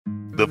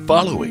The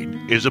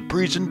following is a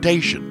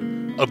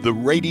presentation of the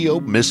Radio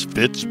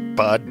Misfits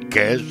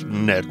Podcast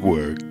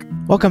Network.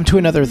 Welcome to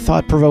another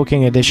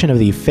thought-provoking edition of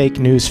the Fake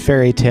News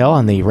Fairy Tale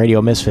on the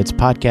Radio Misfits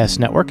Podcast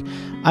Network.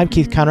 I'm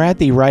Keith Conrad,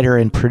 the writer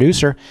and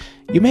producer.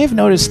 You may have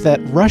noticed that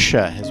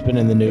Russia has been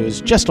in the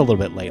news just a little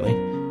bit lately.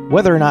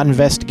 Whether or not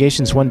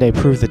investigations one day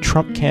prove the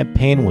Trump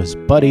campaign was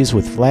buddies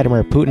with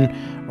Vladimir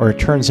Putin, or it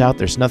turns out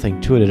there's nothing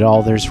to it at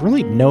all, there's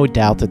really no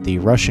doubt that the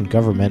Russian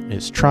government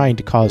is trying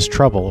to cause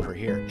trouble over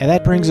here. And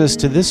that brings us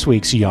to this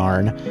week's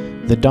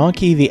yarn, The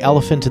Donkey, the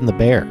Elephant, and the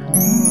Bear.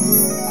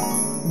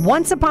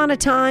 Once upon a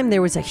time,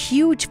 there was a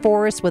huge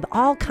forest with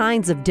all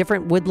kinds of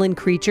different woodland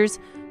creatures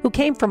who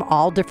came from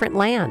all different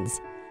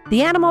lands.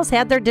 The animals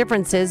had their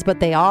differences,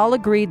 but they all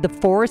agreed the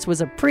forest was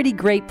a pretty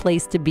great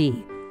place to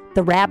be.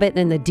 The rabbit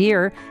and the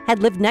deer had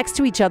lived next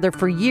to each other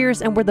for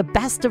years and were the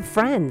best of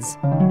friends.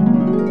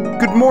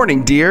 Good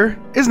morning, dear.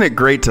 Isn't it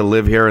great to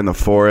live here in the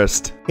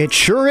forest? It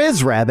sure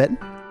is, Rabbit.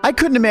 I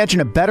couldn't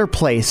imagine a better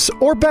place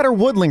or better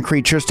woodland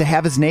creatures to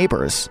have as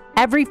neighbors.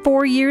 Every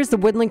 4 years, the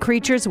woodland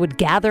creatures would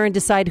gather and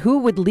decide who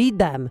would lead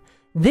them.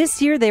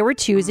 This year, they were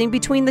choosing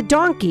between the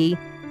donkey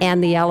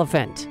and the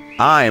elephant.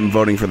 I am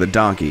voting for the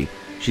donkey.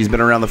 She's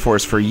been around the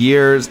forest for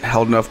years,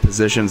 held enough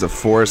positions of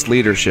forest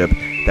leadership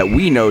that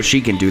we know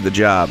she can do the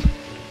job.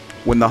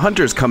 When the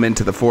hunters come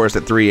into the forest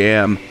at 3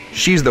 a.m.,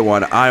 she's the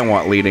one I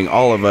want leading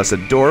all of us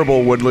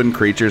adorable woodland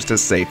creatures to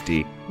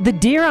safety. The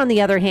deer, on the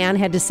other hand,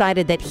 had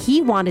decided that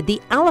he wanted the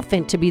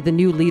elephant to be the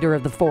new leader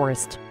of the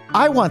forest.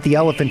 I want the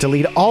elephant to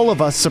lead all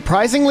of us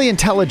surprisingly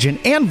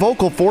intelligent and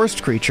vocal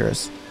forest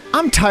creatures.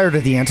 I'm tired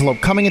of the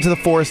antelope coming into the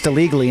forest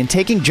illegally and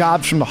taking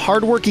jobs from the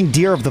hardworking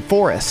deer of the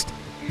forest.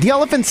 The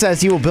elephant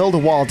says he will build a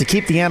wall to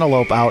keep the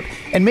antelope out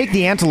and make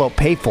the antelope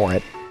pay for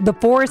it. The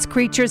forest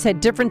creatures had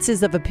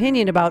differences of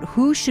opinion about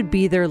who should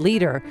be their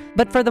leader,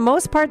 but for the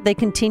most part, they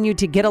continued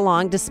to get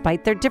along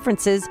despite their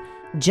differences,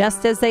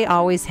 just as they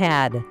always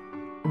had.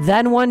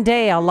 Then one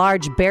day, a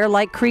large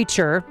bear-like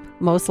creature,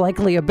 most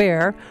likely a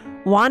bear,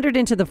 wandered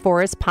into the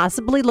forest,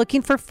 possibly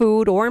looking for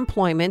food or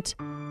employment.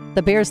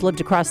 The bears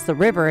lived across the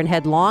river and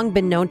had long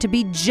been known to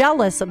be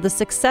jealous of the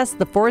success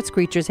the forest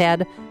creatures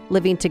had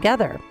living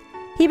together.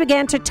 He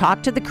began to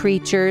talk to the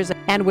creatures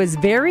and was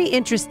very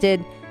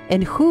interested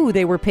in who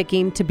they were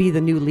picking to be the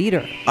new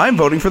leader. I'm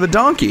voting for the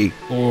donkey.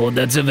 Oh,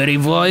 that's a very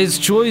wise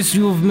choice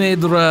you've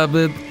made,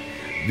 Rabbit.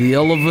 The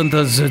elephant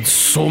has said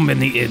so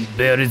many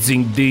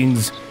embarrassing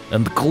things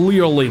and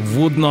clearly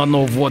would not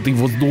know what he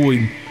was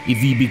doing if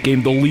he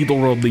became the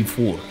leader of the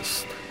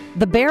forest.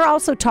 The bear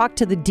also talked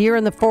to the deer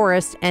in the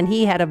forest, and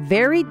he had a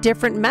very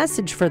different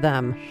message for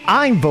them.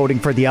 I'm voting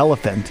for the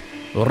elephant.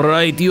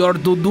 Right, you are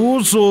to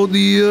do so,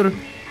 dear.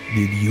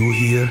 Did you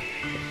hear?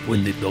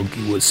 When the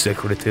donkey was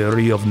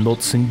Secretary of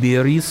Nuts and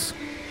Berries,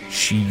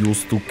 she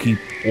used to keep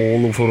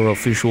all of her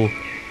official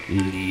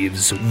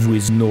leaves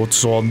with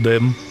nuts on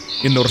them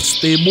in her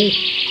stable.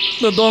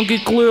 The donkey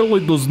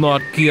clearly does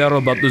not care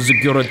about the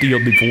security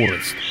of the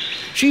forest.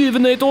 She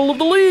even ate all of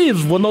the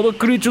leaves when other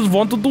creatures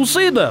wanted to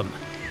see them.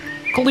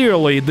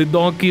 Clearly, the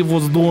donkey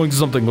was doing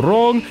something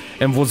wrong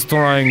and was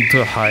trying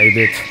to hide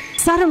it.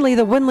 Suddenly,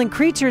 the woodland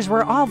creatures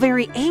were all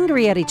very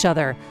angry at each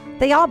other.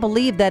 They all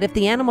believed that if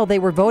the animal they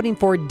were voting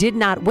for did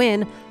not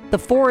win, the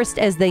forest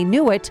as they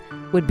knew it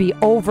would be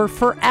over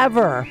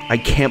forever. I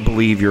can't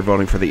believe you're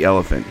voting for the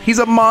elephant. He's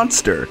a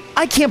monster.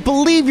 I can't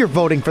believe you're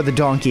voting for the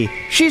donkey.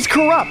 She's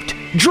corrupt.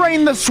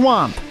 Drain the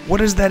swamp. What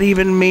does that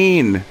even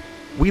mean?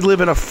 We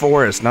live in a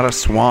forest, not a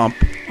swamp.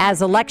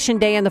 As election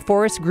day in the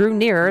forest grew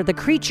nearer, the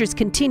creatures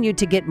continued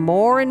to get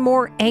more and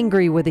more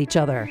angry with each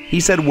other.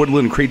 He said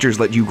woodland creatures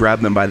let you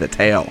grab them by the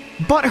tail.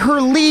 But her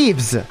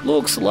leaves.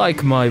 Looks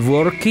like my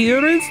work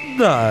here is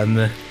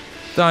done.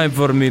 Time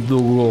for me to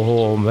go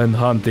home and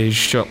hunt a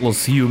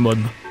shirtless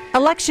human.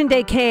 Election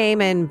day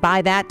came, and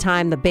by that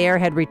time, the bear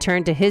had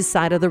returned to his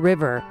side of the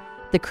river.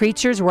 The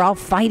creatures were all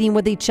fighting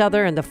with each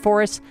other, and the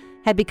forest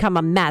had become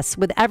a mess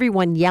with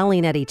everyone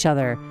yelling at each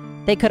other.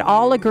 They could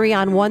all agree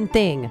on one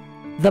thing.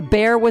 The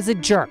bear was a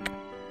jerk.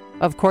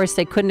 Of course,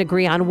 they couldn't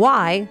agree on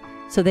why,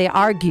 so they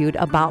argued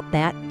about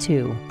that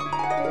too.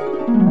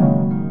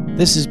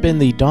 This has been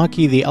The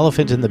Donkey, the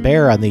Elephant, and the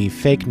Bear on the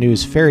Fake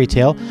News Fairy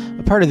Tale,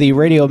 a part of the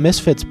Radio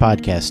Misfits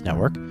Podcast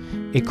Network.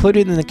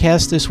 Included in the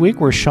cast this week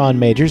were Sean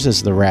Majors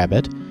as the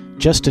rabbit,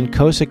 Justin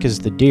Kosick as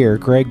the deer,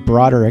 Greg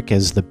Broderick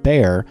as the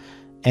bear,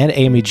 and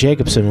Amy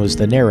Jacobson was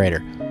the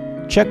narrator.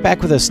 Check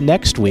back with us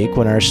next week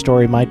when our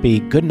story might be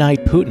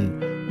Goodnight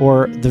Putin,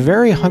 or The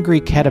Very Hungry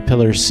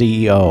Caterpillar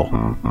CEO.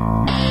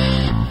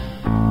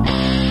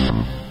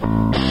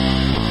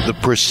 The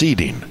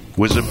proceeding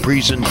was a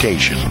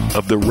presentation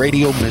of the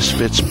Radio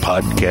Misfits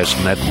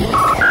Podcast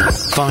Network.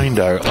 Find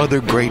our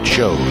other great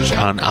shows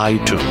on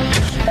iTunes,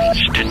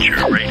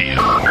 Stitcher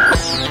Radio,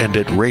 and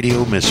at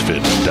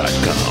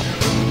RadioMisfits.com.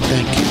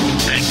 Thank you.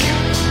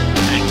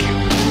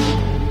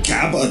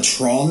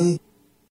 Gabatron?